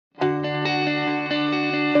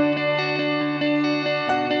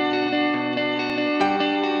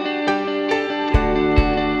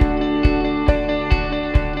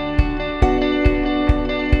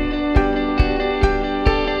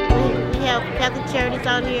Catholic Charities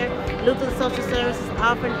out here, Lutheran Social Services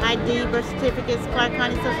offering ID, birth certificates, Clark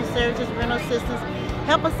County Social Services, rental assistance.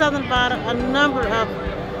 Help us Southern Nevada, a number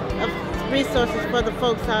of resources for the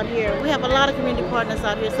folks out here. We have a lot of community partners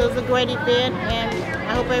out here, so it's a great event, and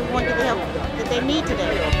I hope everyone gets the help that they need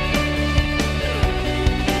today.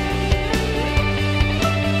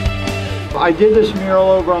 I did this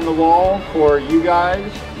mural over on the wall for you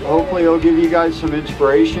guys. Hopefully it'll give you guys some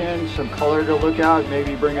inspiration, some color to look at,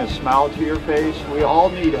 maybe bring a smile to your face. We all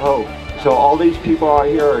need hope. So all these people out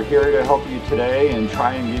here are here to help you today and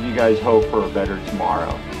try and give you guys hope for a better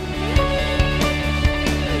tomorrow.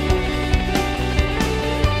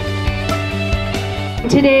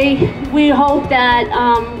 Today, we hope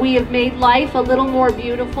that we have made life a little more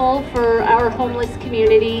beautiful for our homeless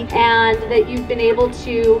community, and that you've been able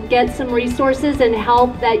to get some resources and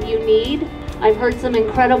help that you need. I've heard some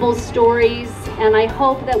incredible stories, and I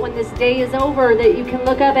hope that when this day is over that you can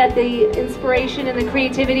look up at the inspiration and the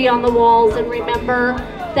creativity on the walls and remember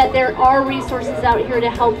that there are resources out here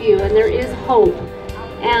to help you, and there is hope,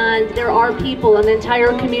 and there are people, an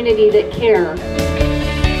entire community that care.